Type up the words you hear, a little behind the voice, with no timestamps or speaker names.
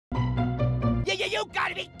You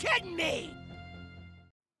gotta be kidding me!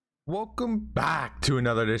 Welcome back to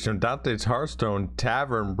another edition of Dante's Hearthstone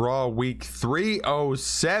Tavern Brawl Week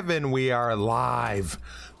 307. We are live.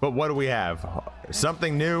 But what do we have?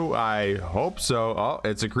 Something new? I hope so. Oh,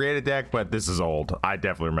 it's a created deck, but this is old. I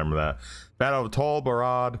definitely remember that. Battle of Tol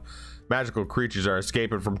Barad. Magical creatures are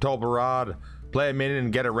escaping from Tol Barad. Play a minion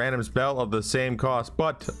and get a random spell of the same cost,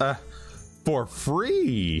 but for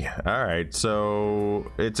free. All right,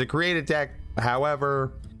 so it's a created deck.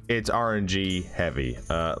 However, it's RNG heavy.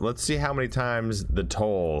 Let's see how many times the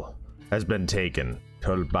toll has been taken.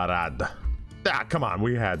 Tol Barad. Ah, come on,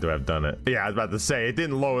 we had to have done it. Yeah, I was about to say it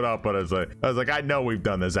didn't load up, but I was like, I know we've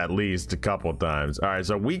done this at least a couple times. All right,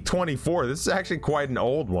 so week 24. This is actually quite an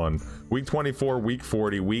old one. Week 24, week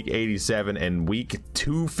 40, week 87, and week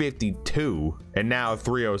 252, and now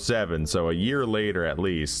 307. So a year later, at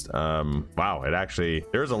least. Wow, it actually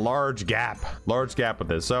there's a large gap with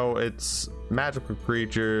this. So it's magical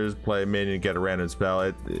creatures, play a minion, get a random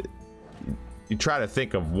spell. You try to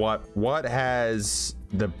think of what has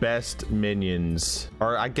the best minions,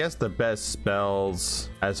 or I guess the best spells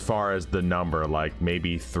as far as the number, like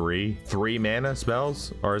maybe three mana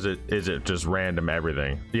spells, or is it just random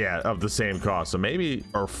everything? Yeah, of the same cost. So maybe,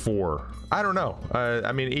 or four. I don't know.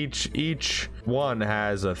 I mean, each one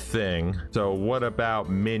has a thing. So what about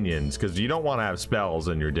minions? Because you don't want to have spells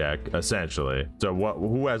in your deck, essentially. So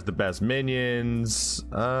who has the best minions?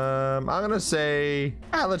 I'm gonna say,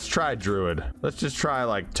 let's try Druid. Let's just try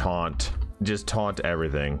like Taunt. Just taunt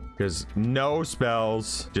everything, because no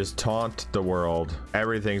spells, just taunt the world.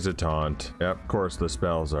 Everything's a taunt. Yep, of course the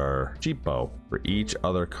spells are cheapo. For each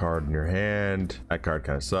other card in your hand. That card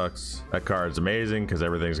kind of sucks. That card's amazing because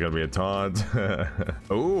everything's gonna be a taunt.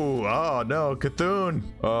 Ooh, oh no, Cthulhu.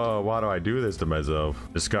 Oh, why do I do this to myself?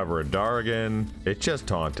 Discover a Dargan. It's just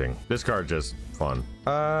taunting. This card's just fun.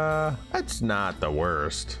 That's not the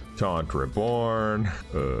worst. Taunt Reborn.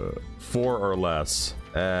 4 or less.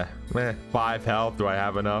 5 health. Do I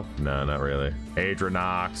have enough? No, not really. Adra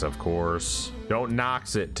Nox, of course. Don't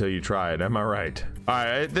Nox it till you try it. Am I right? All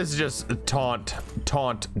right, this is just taunt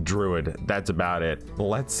Druid. That's about it.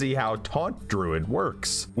 Let's see how taunt Druid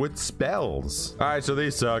works with spells. All right, so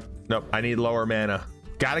these suck. Nope, I need lower mana.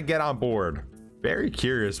 Gotta get on board. Very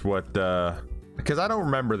curious what because I don't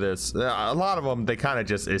remember this. A lot of them, they kind of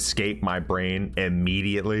just escape my brain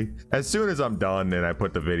immediately. As soon as I'm done and I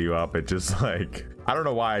put the video up, it just like, I don't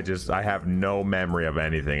know why, I have no memory of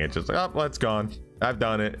anything. It's just like, oh, it's gone. I've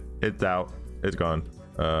done it. It's out. It's gone.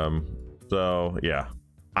 So yeah,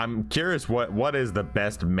 I'm curious what is the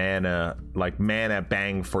best mana, like mana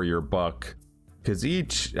bang for your buck? Because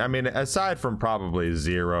each, I mean, aside from probably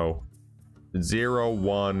 0,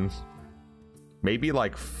 1, maybe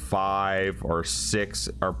like 5 or 6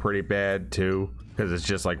 are pretty bad too, because it's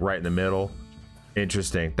just like right in the middle.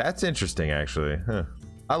 Interesting. That's interesting, actually. Huh.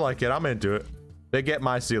 I like it. I'm into it. They get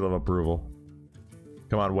my seal of approval.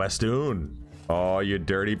 Come on, Westoon. Oh, you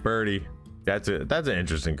dirty birdie. That's an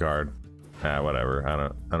interesting card. Whatever. I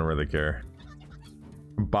don't really care.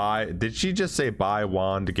 Did she just say buy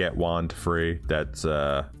wand to get wand free? That's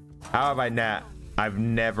how have I not? I've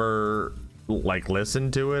never like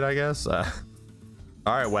listened to it, I guess. All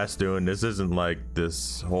right, Westoon, this isn't like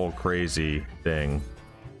this whole crazy thing.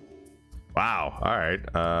 Wow. All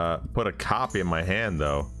right. Put a copy in my hand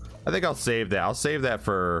though. I think I'll save that. I'll save that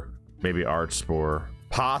for maybe Archspore,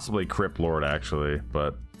 possibly Crypt Lord actually,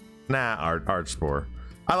 but nah, Archspore.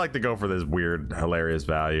 I like to go for this weird, hilarious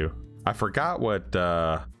value. I forgot what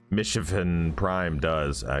Mischiefin Prime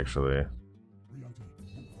does actually.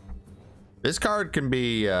 This card can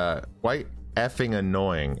be quite effing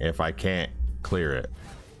annoying if I can't clear it.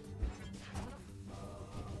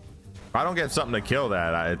 If I don't get something to kill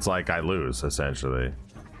that, it's like I lose essentially.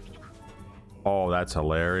 Oh, that's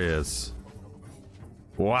hilarious.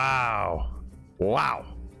 Wow.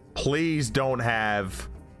 Please don't have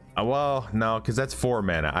well, no, because that's 4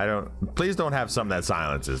 mana. Please don't have something that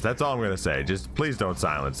silences. That's all I'm gonna say. Just please don't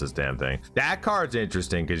silence this damn thing. That card's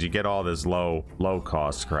interesting because you get all this low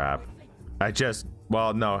cost crap.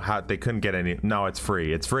 Well, no, they couldn't get any. No, it's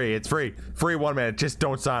free. It's free. 1 mana. Just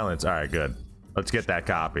don't silence. All right, good. Let's get that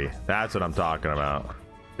copy. That's what I'm talking about.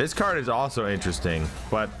 This card is also interesting,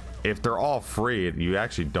 but if they're all free, you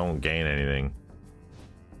actually don't gain anything.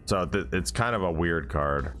 So it's kind of a weird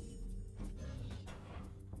card.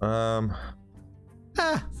 I'll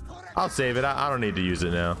save it. I don't need to use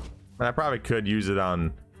it now. And I probably could use it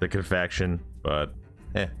on the confection, but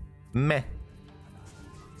meh.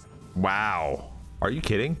 Wow. Are you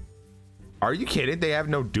kidding? They have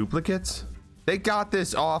no duplicates? They got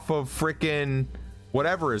this off of freaking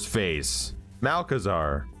whatever his face.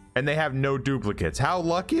 Malcazar. And they have no duplicates. How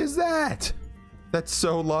lucky is that? That's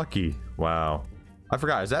so lucky. Wow. I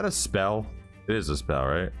forgot. Is that a spell? It is a spell,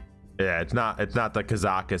 right? Yeah, it's not the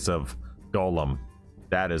Kazakus of Golem.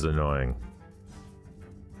 That is annoying.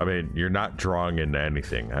 I mean, you're not drawing into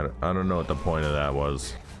anything. I don't know what the point of that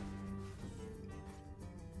was.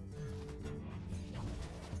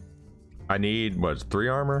 I need, what, 3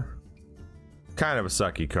 armor? Kind of a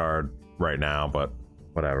sucky card right now, but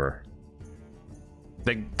whatever.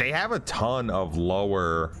 They have a ton of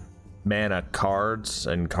lower mana cards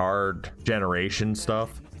and card generation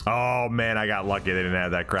stuff. Oh man, I got lucky they didn't have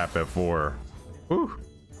that crap before. Whew.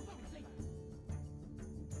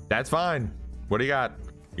 That's fine. What do you got?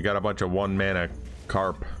 You got a bunch of 1 mana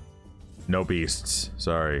carp. No beasts.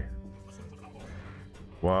 Sorry.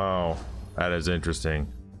 Wow. That is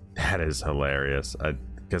interesting. That is hilarious.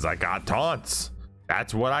 Because I got taunts.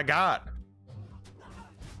 That's what I got.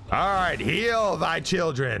 All right, heal thy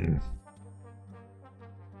children.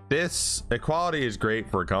 This equality is great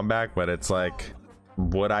for a comeback, but it's like,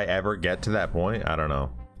 would I ever get to that point? I don't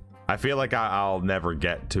know. I feel like I'll never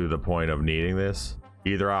get to the point of needing this.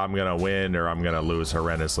 Either I'm gonna win or I'm gonna lose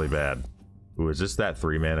horrendously bad. Ooh, is this that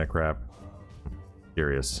 3 mana crap?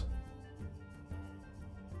 Curious.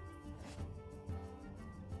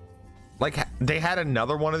 Like, they had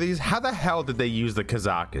another one of these? How the hell did they use the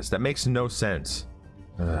Kazakus? That makes no sense.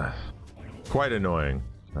 Ugh. Quite annoying.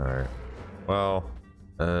 All right. Well,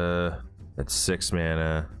 that's 6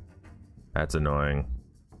 mana. That's annoying,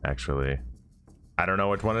 actually. I don't know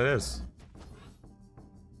which one it is.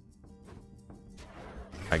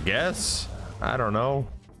 I guess. I don't know.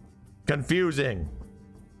 Confusing.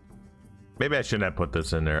 Maybe I shouldn't have put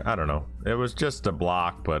this in there. I don't know. It was just a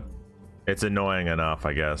block, but it's annoying enough,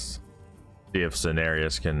 I guess. See if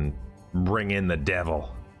Cenarius can bring in the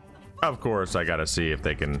devil. Of course, I gotta see if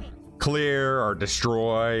they can clear or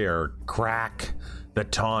destroy or crack the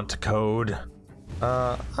taunt code.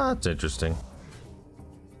 That's interesting.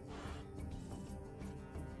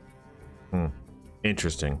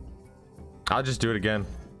 Interesting. I'll just do it again.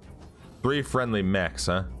 3 friendly mechs,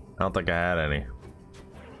 huh? I don't think I had any.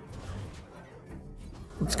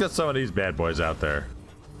 Let's get some of these bad boys out there.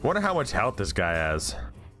 Wonder how much health this guy has.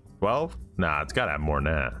 12? Nah, it's gotta have more than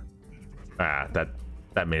that. Ah,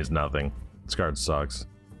 that means nothing. This card sucks.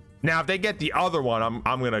 Now, if they get the other one,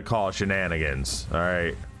 I'm gonna call shenanigans. All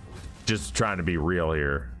right, just trying to be real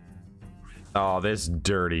here. Oh, this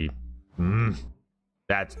dirty.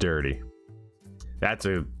 That's dirty. That's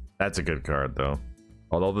a good card though.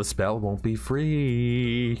 Although the spell won't be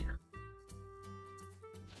free.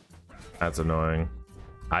 That's annoying.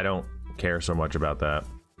 I don't care so much about that.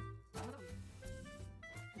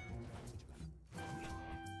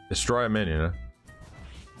 Destroy a minion, huh?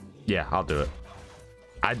 Yeah, I'll do it.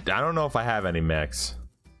 I don't know if I have any mechs.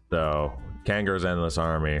 So, Kangur's Endless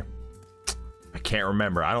Army. I can't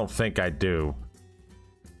remember. I don't think I do.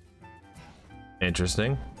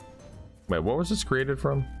 Interesting. Wait, what was this created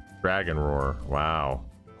from? Dragon Roar. Wow.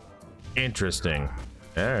 Interesting.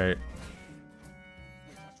 Alright.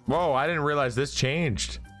 Whoa, I didn't realize this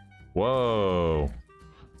changed. Whoa.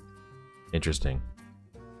 Interesting.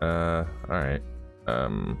 Alright.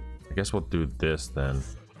 I guess we'll do this then.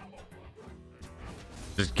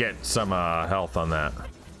 Just get some health on that.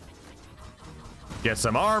 Get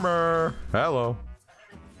some armor. Hello.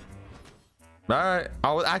 All right.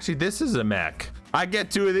 Oh, actually, this is a mech. I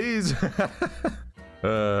get 2 of these.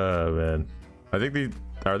 Oh man. I think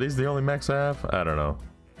are these the only mechs I have? I don't know.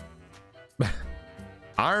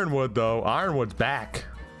 Ironwood though. Ironwood's back.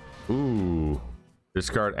 Ooh.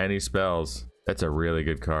 Discard any spells. That's a really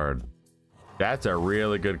good card. That's a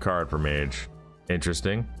really good card for Mage.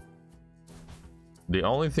 Interesting. The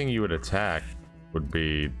only thing you would attack would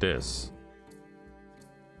be this.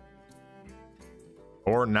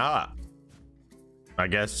 Or not. I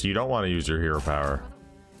guess you don't want to use your hero power.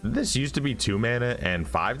 This used to be 2 mana and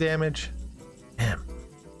 5 damage? Damn,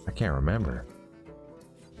 I can't remember.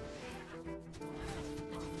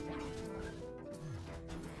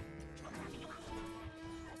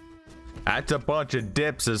 That's a bunch of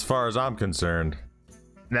dips as far as I'm concerned.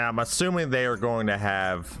 Now, I'm assuming they are going to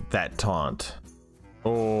have that taunt.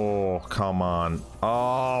 Oh, come on.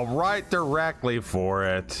 Oh, right directly for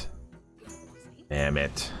it. Damn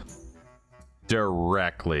it.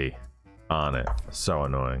 Directly on it. So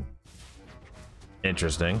annoying.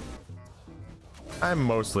 Interesting. I'm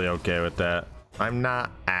mostly okay with that. I'm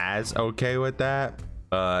not as okay with that,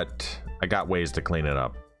 but I got ways to clean it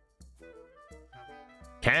up.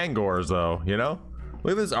 Kangors though, you know?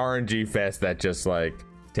 Look at this RNG fest that just like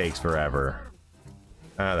takes forever.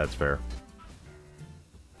 Ah, that's fair.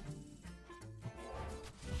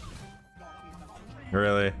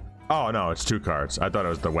 Really? Oh no, it's 2 cards. I thought it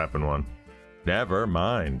was the weapon one. Never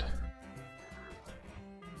mind.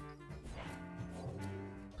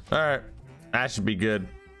 All right, that should be good.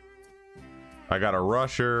 I got a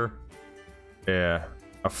rusher. Yeah,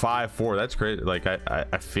 a 5/4. That's crazy. Like I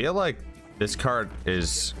feel like this card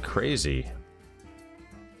is crazy.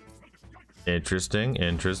 Interesting,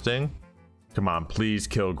 interesting. Come on, please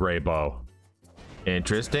kill Gray Bow.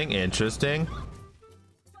 Interesting, interesting.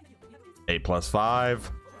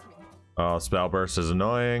 8+5. Oh, spell burst is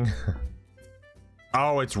annoying.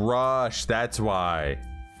 Oh, it's rush. That's why.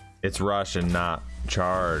 It's rush and not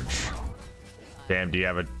charge. Damn, do you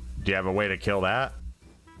have a way to kill that?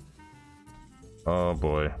 Oh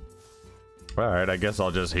boy. All right, I guess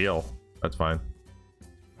I'll just heal. That's fine.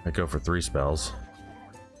 I go for 3 spells.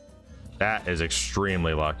 That is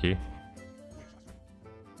extremely lucky.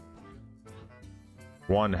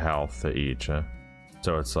 1 health to each, huh?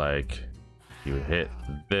 So it's like you hit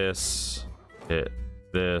this,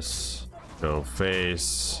 go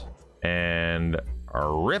face, and a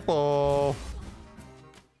ripple.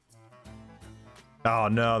 Oh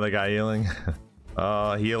no, they got healing.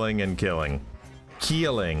 Healing and killing.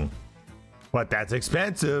 Keeling. But that's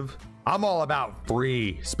expensive. I'm all about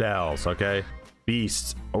free spells, okay?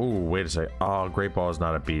 Beasts. Oh, wait a second. Oh, Great Ball is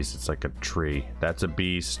not a beast. It's like a tree. That's a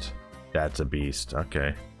beast. That's a beast.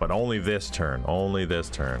 Okay. But only this turn. Only this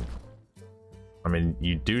turn. I mean,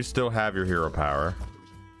 you do still have your hero power.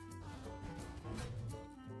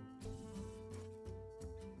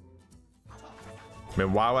 I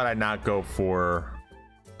mean, why would I not go for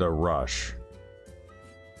the rush?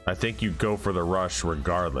 I think you go for the rush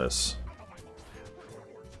regardless.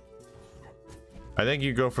 I think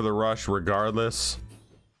you go for the rush regardless.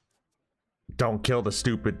 Don't kill the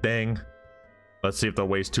stupid thing. Let's see if they'll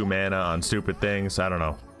waste 2 mana on stupid things. I don't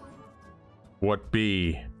know. What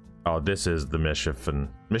be? Oh, this is the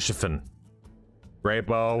Mischiefin. Great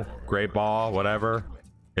Bow, Great Ball, whatever,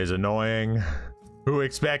 is annoying. Who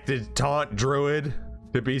expected Taunt Druid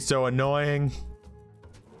to be so annoying?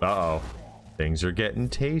 Uh-oh. Things are getting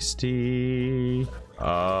tasty.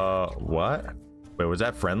 What? Wait, was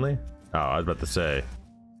that friendly? Oh, I was about to say.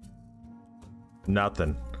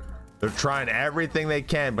 Nothing. They're trying everything they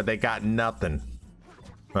can, but they got nothing.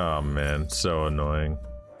 Oh, man. So annoying.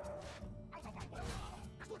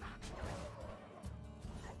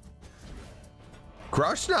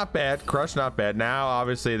 Crush, not bad. Crush, not bad. Now,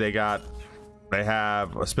 obviously, they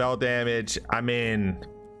have a spell damage. I mean,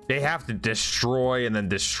 they have to destroy and then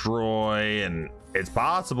destroy, and it's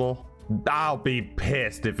possible. I'll be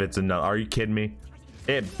pissed if it's another. Are you kidding me?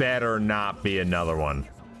 It better not be another one.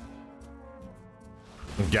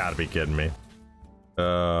 You gotta be kidding me.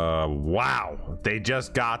 Wow. They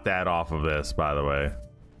just got that off of this, by the way.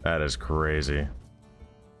 That is crazy.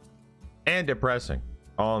 And depressing.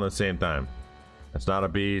 All in the same time. That's not a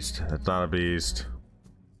beast. That's not a beast.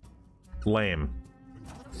 Lame.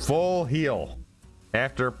 Full heal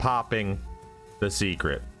after popping the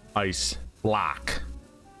secret. Ice block.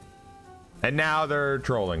 And now they're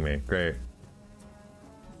trolling me. Great.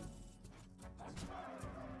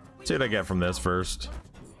 Let's see what I get from this first.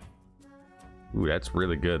 Ooh, that's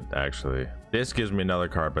really good, actually. This gives me another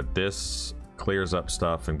card, but this clears up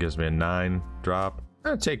stuff and gives me a 9 drop.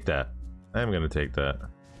 I'm gonna take that. I'm gonna take that.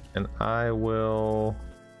 And I will...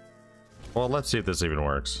 Well, let's see if this even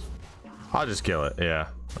works. I'll just kill it. Yeah.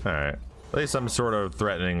 Alright. At least I'm sort of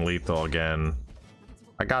threatening lethal again.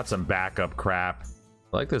 I got some backup crap.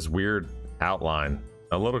 I like this weird outline.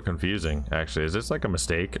 A little confusing, actually. Is this like a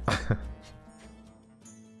mistake?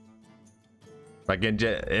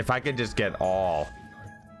 If I can just get all.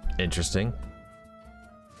 Interesting.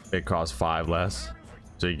 It costs 5 less.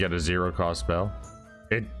 So you get a 0 cost spell.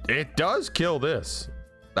 It does kill this.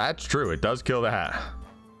 That's true. It does kill that.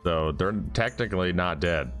 So they're technically not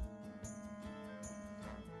dead.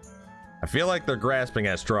 I feel like they're grasping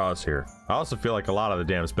at straws here. I also feel like a lot of the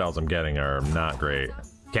damn spells I'm getting are not great.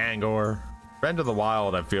 Kangor. Friend of the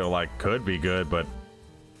Wild I feel like could be good, but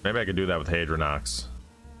maybe I could do that with Hadronox.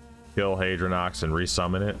 Kill Hadronox and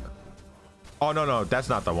resummon it. Oh, no, that's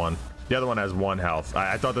not the one. The other one has 1 health.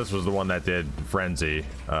 I thought this was the one that did Frenzy,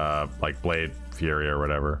 like Blade Fury or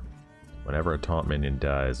whatever. Whenever a taunt minion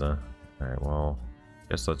dies, huh? Alright, well,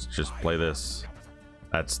 guess let's just play this.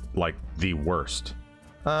 That's like the worst.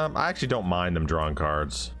 I actually don't mind them drawing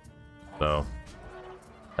cards. So,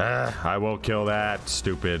 I will kill that,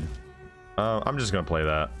 stupid. I'm just gonna play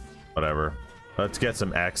that. Whatever. Let's get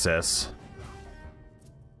some excess.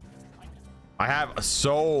 I have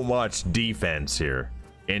so much defense here.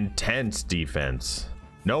 Intense defense.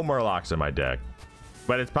 No Murlocs in my deck.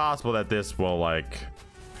 But it's possible that this will, like,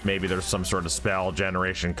 maybe there's some sort of spell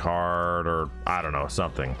generation card, or I don't know,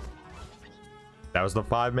 something. That was the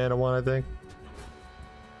 5 mana one, I think.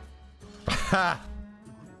 Ha!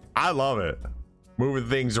 I love it. Moving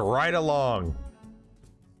things right along.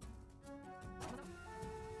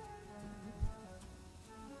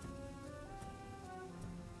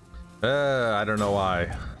 I don't know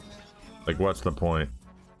why. Like, what's the point?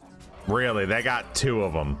 Really, they got 2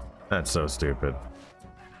 of them. That's so stupid.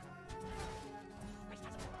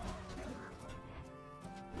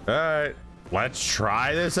 Alright, let's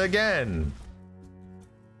try this again.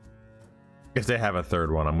 If they have a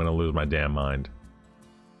 3rd one, I'm gonna lose my damn mind.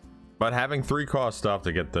 But having 3 cost stuff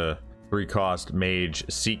to get the 3 cost mage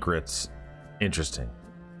secrets, interesting.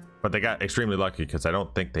 But they got extremely lucky because I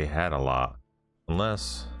don't think they had a lot.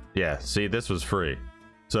 Unless, yeah, see, this was free.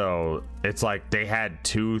 So it's like they had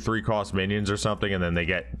 2 3 cost minions or something, and then they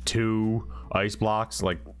get 2 ice blocks.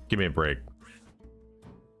 Like, give me a break.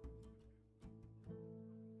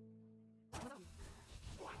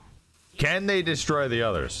 Can they destroy the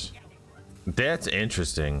others? That's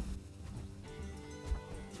interesting.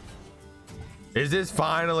 Is this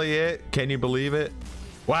finally it? Can you believe it?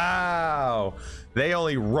 Wow. They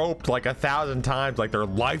only roped like 1,000 times, like their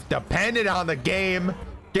life depended on the game.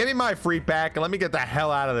 Give me my free pack and let me get the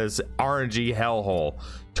hell out of this RNG hellhole.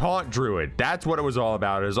 Taunt Druid. That's what it was all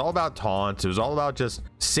about. It was all about taunts. It was all about just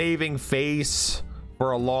saving face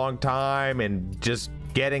for a long time and just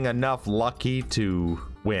getting enough lucky to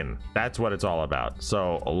win. That's what it's all about.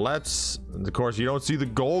 So let's, of course, you don't see the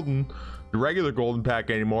regular golden pack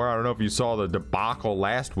anymore. I don't know if you saw the debacle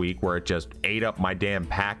last week where it just ate up my damn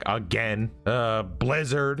pack again.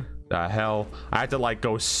 Blizzard. The hell. I had to like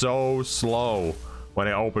go so slow when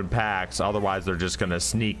I open packs, otherwise they're just gonna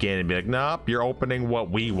sneak in and be like, nope, you're opening what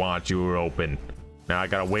we want you to open. Now I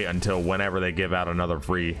gotta wait until whenever they give out another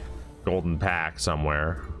free golden pack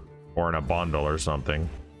somewhere, or in a bundle or something.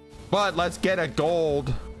 But let's get a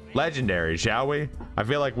gold legendary, shall we? I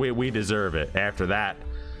feel like we deserve it after that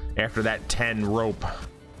 10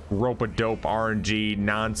 rope-a-dope RNG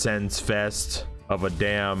nonsense fest of a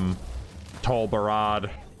damn Tol Barad.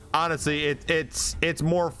 Honestly, it's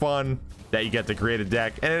more fun that you get to create a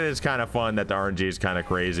deck, and it is kind of fun that the RNG is kind of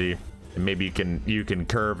crazy, and maybe you can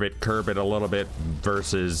curb it a little bit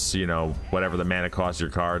versus, you know, whatever the mana cost your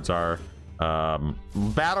cards are.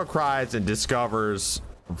 Battle cries and discovers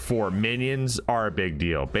for minions are a big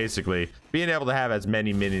deal. Basically, being able to have as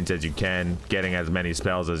many minions as you can, getting as many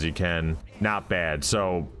spells as you can, not bad.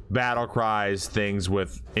 So battle cries, things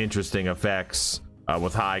with interesting effects,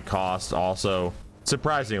 with high cost, also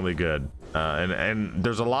surprisingly good. And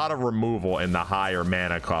there's a lot of removal in the higher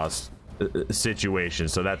mana cost situation,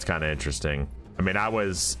 so that's kind of interesting. I mean, I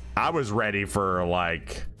was ready for a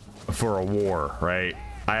war, right?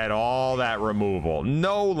 I had all that removal,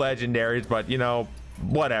 no legendaries, but you know,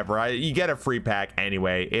 whatever. You get a free pack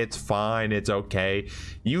anyway. It's fine. It's okay.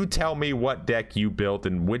 You tell me what deck you built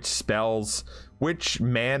and which spells, which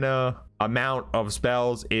mana amount of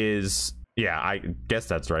spells is. Yeah, I guess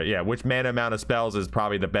that's right. Yeah, which mana amount of spells is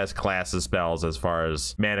probably the best class of spells as far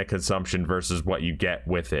as mana consumption versus what you get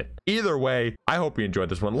with it. Either way, I hope you enjoyed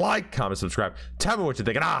this one. Like, comment, subscribe. Tell me what you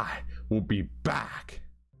think, and I will be back.